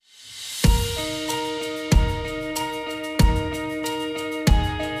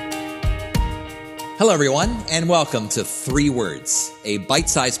Hello, everyone, and welcome to Three Words, a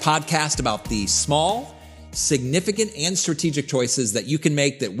bite-sized podcast about the small, significant, and strategic choices that you can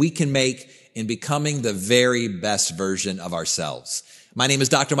make, that we can make in becoming the very best version of ourselves. My name is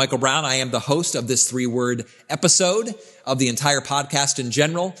Dr. Michael Brown. I am the host of this three-word episode of the entire podcast in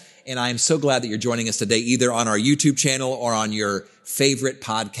general, and I am so glad that you're joining us today, either on our YouTube channel or on your favorite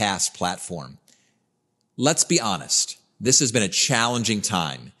podcast platform. Let's be honest. This has been a challenging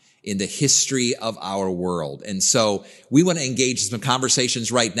time in the history of our world. And so we want to engage in some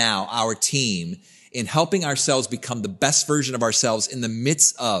conversations right now, our team, in helping ourselves become the best version of ourselves in the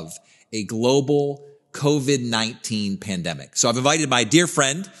midst of a global COVID-19 pandemic. So I've invited my dear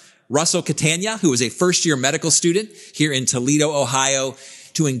friend, Russell Catania, who is a first-year medical student here in Toledo, Ohio,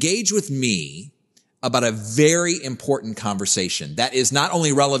 to engage with me about a very important conversation that is not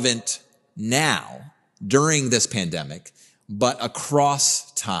only relevant now during this pandemic, but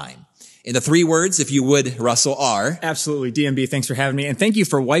across time. In the three words, if you would, Russell, are... Absolutely. DMB, thanks for having me. And thank you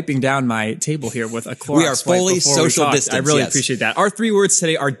for wiping down my table here with a Clorox We are fully social distance. I really appreciate that. Our three words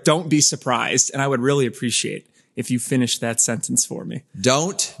today are don't be surprised. And I would really appreciate if you finish that sentence for me.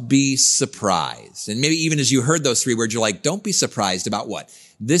 Don't be surprised. And maybe even as you heard those three words, you're like, don't be surprised about what?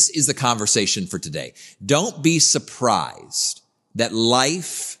 This is the conversation for today. Don't be surprised that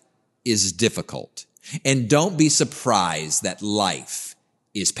life is difficult. And don't be surprised that life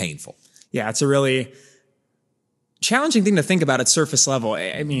is painful. Yeah, it's a really challenging thing to think about at surface level.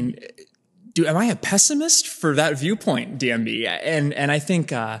 I mean, am I a pessimist for that viewpoint, DMB? And I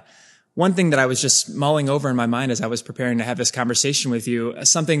think one thing that I was just mulling over in my mind as I was preparing to have this conversation with you,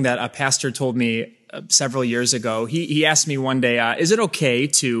 something that a pastor told me several years ago. He asked me one day, is it okay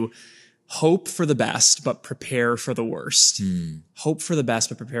to hope for the best but prepare for the worst? Hope for the best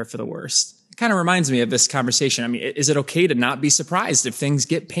but prepare for the worst. Kind of reminds me of this conversation. I mean, is it okay to not be surprised if things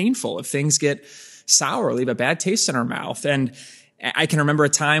get painful, if things get sour, leave a bad taste in our mouth? And I can remember a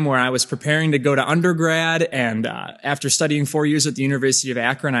time where I was preparing to go to undergrad, and after studying 4 years at the University of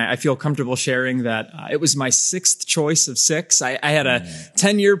Akron, I feel comfortable sharing that it was my sixth choice of six. I had a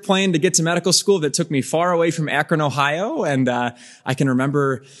 10-year plan to get to medical school that took me far away from Akron, Ohio, and I can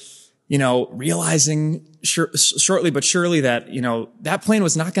remember realizing shortly but surely that, that plan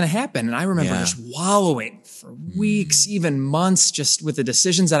was not going to happen. And I remember just wallowing for weeks, even months, just with the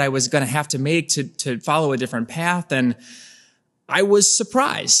decisions that I was going to have to make to follow a different path. And I was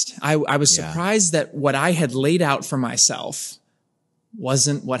surprised. I was surprised that what I had laid out for myself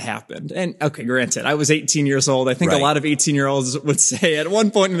wasn't what happened. And okay, granted, I was 18 years old. I think a lot of 18-year-olds would say at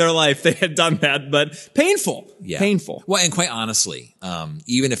one point in their life they had done that, but painful, painful. Well, and quite honestly,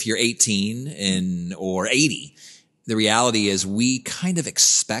 even if you're 18 or 80, the reality is we kind of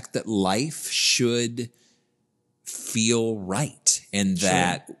expect that life should feel right and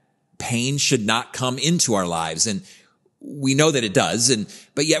that pain should not come into our lives. And we know that it does,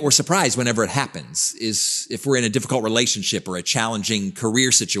 but yet we're surprised whenever it happens, is if we're in a difficult relationship or a challenging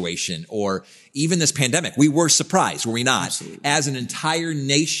career situation or even this pandemic. We were surprised, were we not? Absolutely. As an entire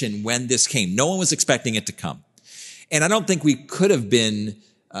nation when this came. No one was expecting it to come. And I don't think we could have been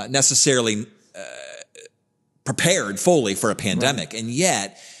necessarily prepared fully for a pandemic. Right. And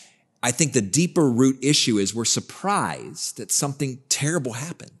yet, I think the deeper root issue is we're surprised that something terrible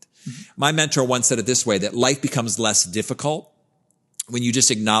happened. My mentor once said it this way, that life becomes less difficult when you just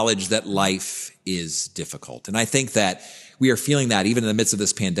acknowledge that life is difficult. And I think that we are feeling that even in the midst of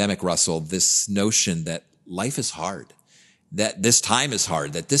this pandemic, Russell, this notion that life is hard, that this time is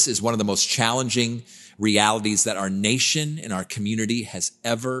hard, that this is one of the most challenging realities that our nation and our community has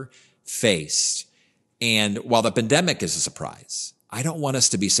ever faced. And while the pandemic is a surprise, I don't want us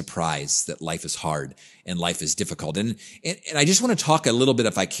to be surprised that life is hard and life is difficult. And I just want to talk a little bit,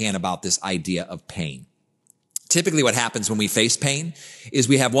 if I can, about this idea of pain. Typically what happens when we face pain is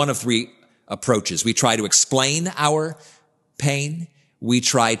we have one of three approaches. We try to explain our pain, we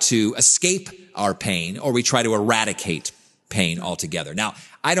try to escape our pain, or we try to eradicate pain altogether. Now,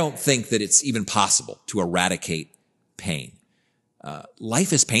 I don't think that it's even possible to eradicate pain.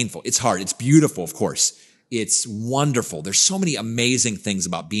 Life is painful. It's hard. It's beautiful, of course. It's wonderful. There's so many amazing things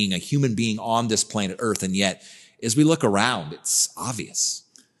about being a human being on this planet Earth. And yet, as we look around, it's obvious.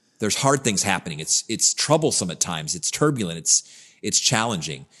 There's hard things happening. It's troublesome at times. It's turbulent. It's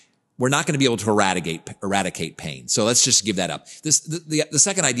challenging. We're not going to be able to eradicate pain. So let's just give that up. The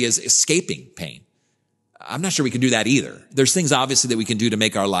second idea is escaping pain. I'm not sure we can do that either. There's things obviously that we can do to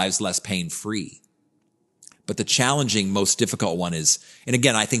make our lives less pain-free. But the challenging, most difficult one is, and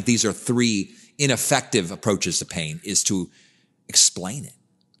again, I think these are three ineffective approaches to pain, is to explain it.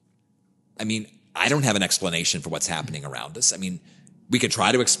 I mean, I don't have an explanation for what's happening around us. I mean, We can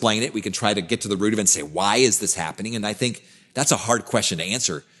try to explain it. We can try to get to the root of it and say, why is this happening? And I think that's a hard question to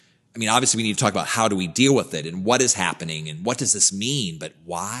answer. I mean, obviously we need to talk about how do we deal with it and what is happening and what does this mean, but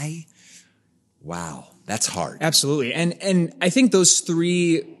why? Wow, that's hard. Absolutely. And I think those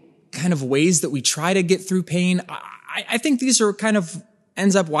three kind of ways that we try to get through pain, I think these are kind of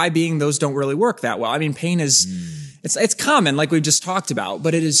ends up why being those don't really work that well. I mean, pain is, it's common, like we just talked about,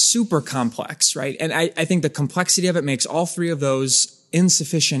 but it is super complex, right? And I think the complexity of it makes all three of those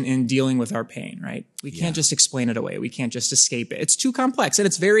insufficient in dealing with our pain, right? We can't just explain it away. We can't just escape it. It's too complex and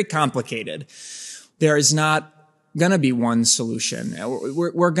it's very complicated. There is not going to be one solution.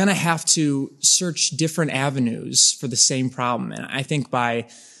 We're going to have to search different avenues for the same problem. And I think by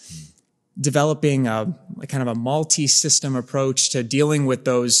developing a kind of a multi-system approach to dealing with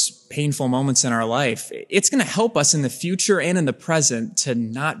those painful moments in our life, it's going to help us in the future and in the present to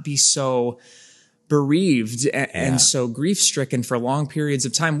not be so bereaved and so grief-stricken for long periods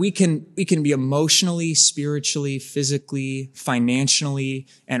of time. We can be emotionally, spiritually, physically, financially,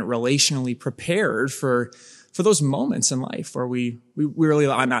 and relationally prepared for those moments in life where we really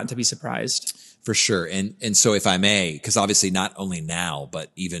ought not to be surprised. For sure. And so if I may, because obviously not only now,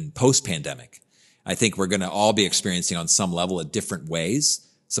 but even post-pandemic, I think we're going to all be experiencing on some level in different ways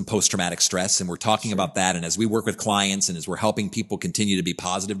some post-traumatic stress. And we're talking about that. And as we work with clients and as we're helping people continue to be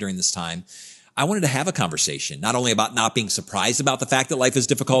positive during this time, I wanted to have a conversation, not only about not being surprised about the fact that life is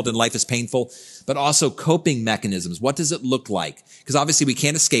difficult and life is painful, but also coping mechanisms. What does it look like? Because obviously we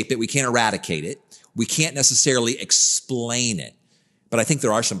can't escape it. We can't eradicate it. We can't necessarily explain it. But I think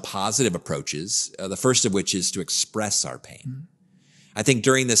there are some positive approaches, the first of which is to express our pain. I think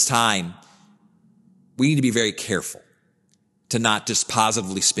during this time, we need to be very careful to not just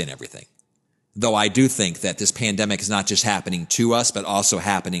positively spin everything. Though I do think that this pandemic is not just happening to us, but also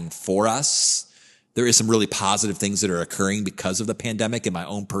happening for us. There is some really positive things that are occurring because of the pandemic in my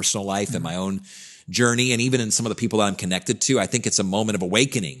own personal life and my own journey. And even in some of the people that I'm connected to, I think it's a moment of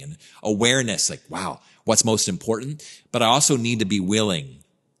awakening and awareness, like, wow, what's most important? But I also need to be willing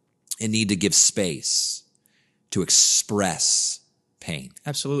and need to give space to express pain.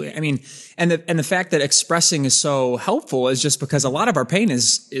 Absolutely. I mean, and the fact that expressing is so helpful is just because a lot of our pain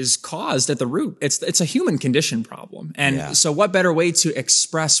is caused at the root. It's a human condition problem. And so what better way to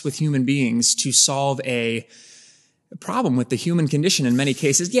express with human beings to solve a problem with the human condition in many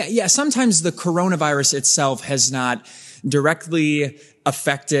cases? Yeah. Sometimes the coronavirus itself has not directly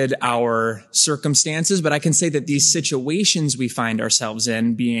affected our circumstances, but I can say that these situations we find ourselves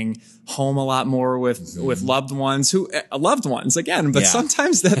in, being home a lot more with loved ones again, but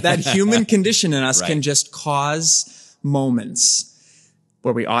sometimes that human condition in us can just cause moments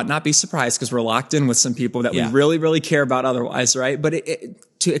where we ought not be surprised because we're locked in with some people that we really, really care about otherwise, right? But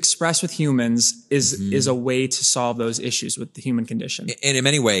to express with humans is a way to solve those issues with the human condition. And in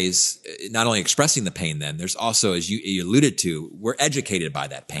many ways, not only expressing the pain then, there's also, as you alluded to, we're educated by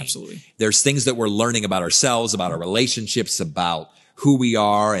that pain. Absolutely. There's things that we're learning about ourselves, about our relationships, about who we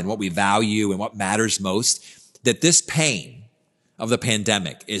are and what we value and what matters most, that this pain of the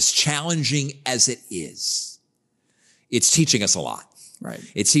pandemic, as challenging as it is, it's teaching us a lot. Right.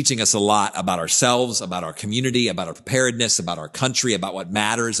 It's teaching us a lot about ourselves, about our community, about our preparedness, about our country, about what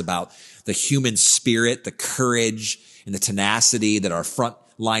matters, about the human spirit, the courage and the tenacity that our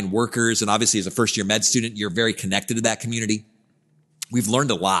frontline workers, and obviously as a first-year med student, you're very connected to that community. We've learned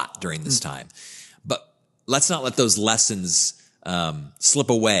a lot during this time, but let's not let those lessons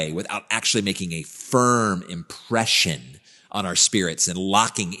slip away without actually making a firm impression on our spirits and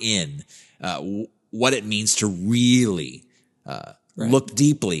locking in what it means to really look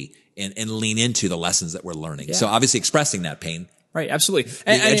deeply and lean into the lessons that we're learning. Yeah. So obviously expressing that pain. Right. Absolutely.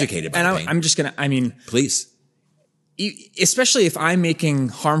 Being educated by pain. I'm just going to, please. Especially if I'm making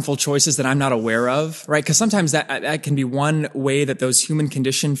harmful choices that I'm not aware of, right? Because sometimes that can be one way that those human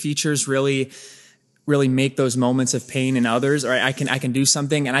condition features really make those moments of pain in others. Or I can do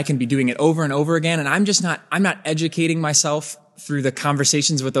something and I can be doing it over and over again. And I'm not educating myself through the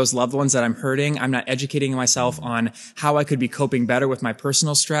conversations with those loved ones that I'm hurting. I'm not educating myself on how I could be coping better with my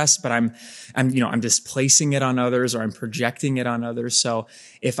personal stress, but I'm displacing it on others or I'm projecting it on others. So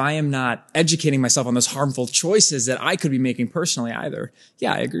if I am not educating myself on those harmful choices that I could be making personally either,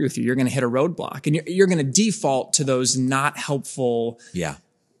 I agree with you. You're going to hit a roadblock and you're going to default to those not helpful,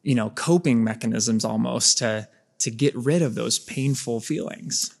 coping mechanisms almost to get rid of those painful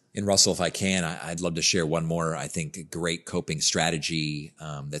feelings. And Russell, if I can, I'd love to share one more, I think, great coping strategy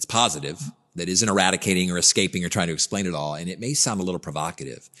that's positive, that isn't eradicating or escaping or trying to explain it all. And it may sound a little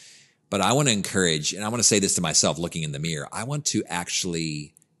provocative, but I want to encourage, and I want to say this to myself looking in the mirror, I want to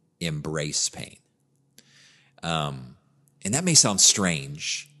actually embrace pain. and that may sound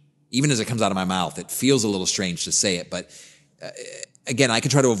strange, even as it comes out of my mouth, it feels a little strange to say it, but again, I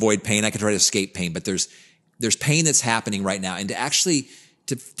can try to avoid pain, I can try to escape pain, but there's pain that's happening right now, and to actually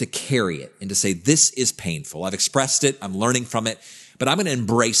to carry it and to say, this is painful. I've expressed it, I'm learning from it, but I'm going to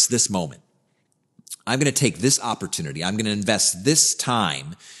embrace this moment. I'm going to take this opportunity. I'm going to invest this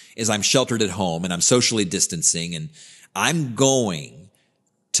time as I'm sheltered at home and I'm socially distancing, and I'm going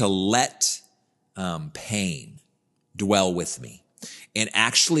to let pain dwell with me and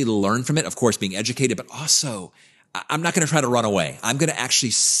actually learn from it. Of course, being educated, but also I'm not going to try to run away. I'm going to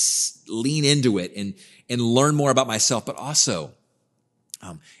actually lean into it and learn more about myself, but also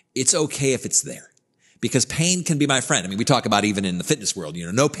it's okay if it's there. Because pain can be my friend. I mean, we talk about even in the fitness world,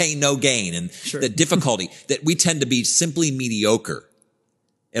 no pain, no gain, and the difficulty that we tend to be simply mediocre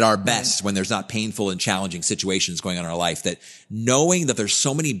at our best when there's not painful and challenging situations going on in our life, that knowing that there's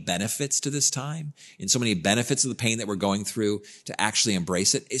so many benefits to this time and so many benefits of the pain that we're going through, to actually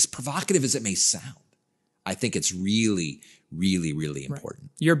embrace it, as provocative as it may sound, I think it's really, really, really important.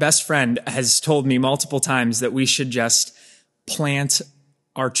 Right. Your best friend has told me multiple times that we should just plant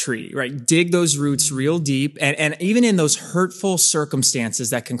our tree, right? Dig those roots real deep. And even in those hurtful circumstances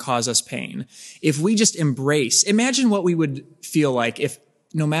that can cause us pain, if we just imagine what we would feel like if,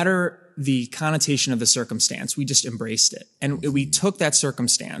 no matter the connotation of the circumstance, we just embraced it. And we took that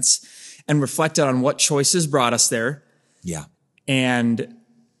circumstance and reflected on what choices brought us there. Yeah. And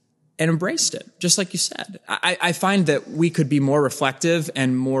embraced it, just like you said. I find that we could be more reflective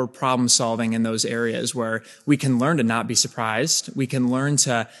and more problem solving in those areas where we can learn to not be surprised. We can learn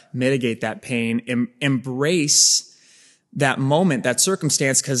to mitigate that pain, embrace that moment, that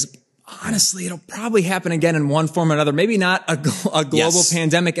circumstance, because honestly, it'll probably happen again in one form or another. Maybe not a global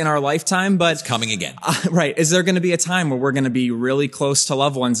pandemic in our lifetime, but it's coming again. Right. Is there going to be a time where we're going to be really close to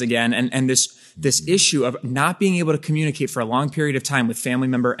loved ones again? And this issue of not being able to communicate for a long period of time with family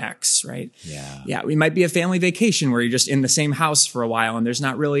member X, right? Yeah. Yeah. We might be a family vacation where you're just in the same house for a while and there's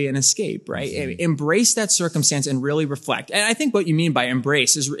not really an escape, right? Mm-hmm. Embrace that circumstance and really reflect. And I think what you mean by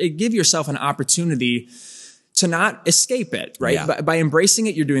embrace is give yourself an opportunity to not escape it, right? Yeah. By embracing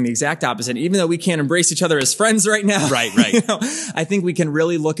it, you're doing the exact opposite. Even though we can't embrace each other as friends right now, right. I think we can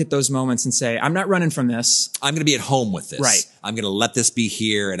really look at those moments and say, I'm not running from this. I'm going to be at home with this. Right. I'm going to let this be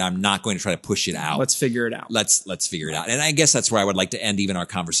here, and I'm not going to try to push it out. Let's figure it out. Let's figure it out. And I guess that's where I would like to end even our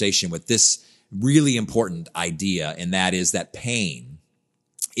conversation, with this really important idea, and that is that pain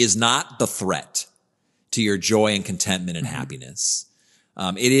is not the threat to your joy and contentment and happiness.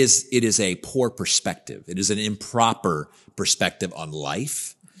 It is a poor perspective. It is an improper perspective on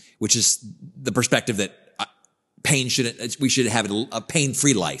life, which is the perspective that we should have a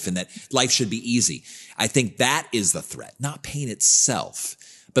pain-free life, and that life should be easy. I think that is the threat, not pain itself,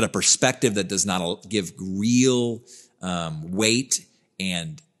 but a perspective that does not give real weight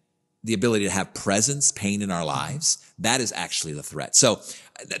and the ability to have presence, pain in our lives. That is actually the threat. So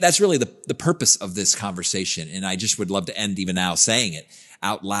that's really the purpose of this conversation. And I just would love to end even now saying it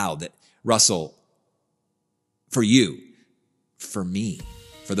out loud, that Russell, for you, for me,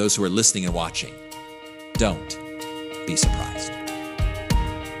 for those who are listening and watching, don't be surprised.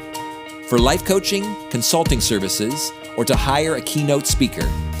 For life coaching, consulting services, or to hire a keynote speaker,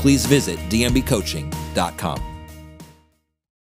 please visit dmbcoaching.com.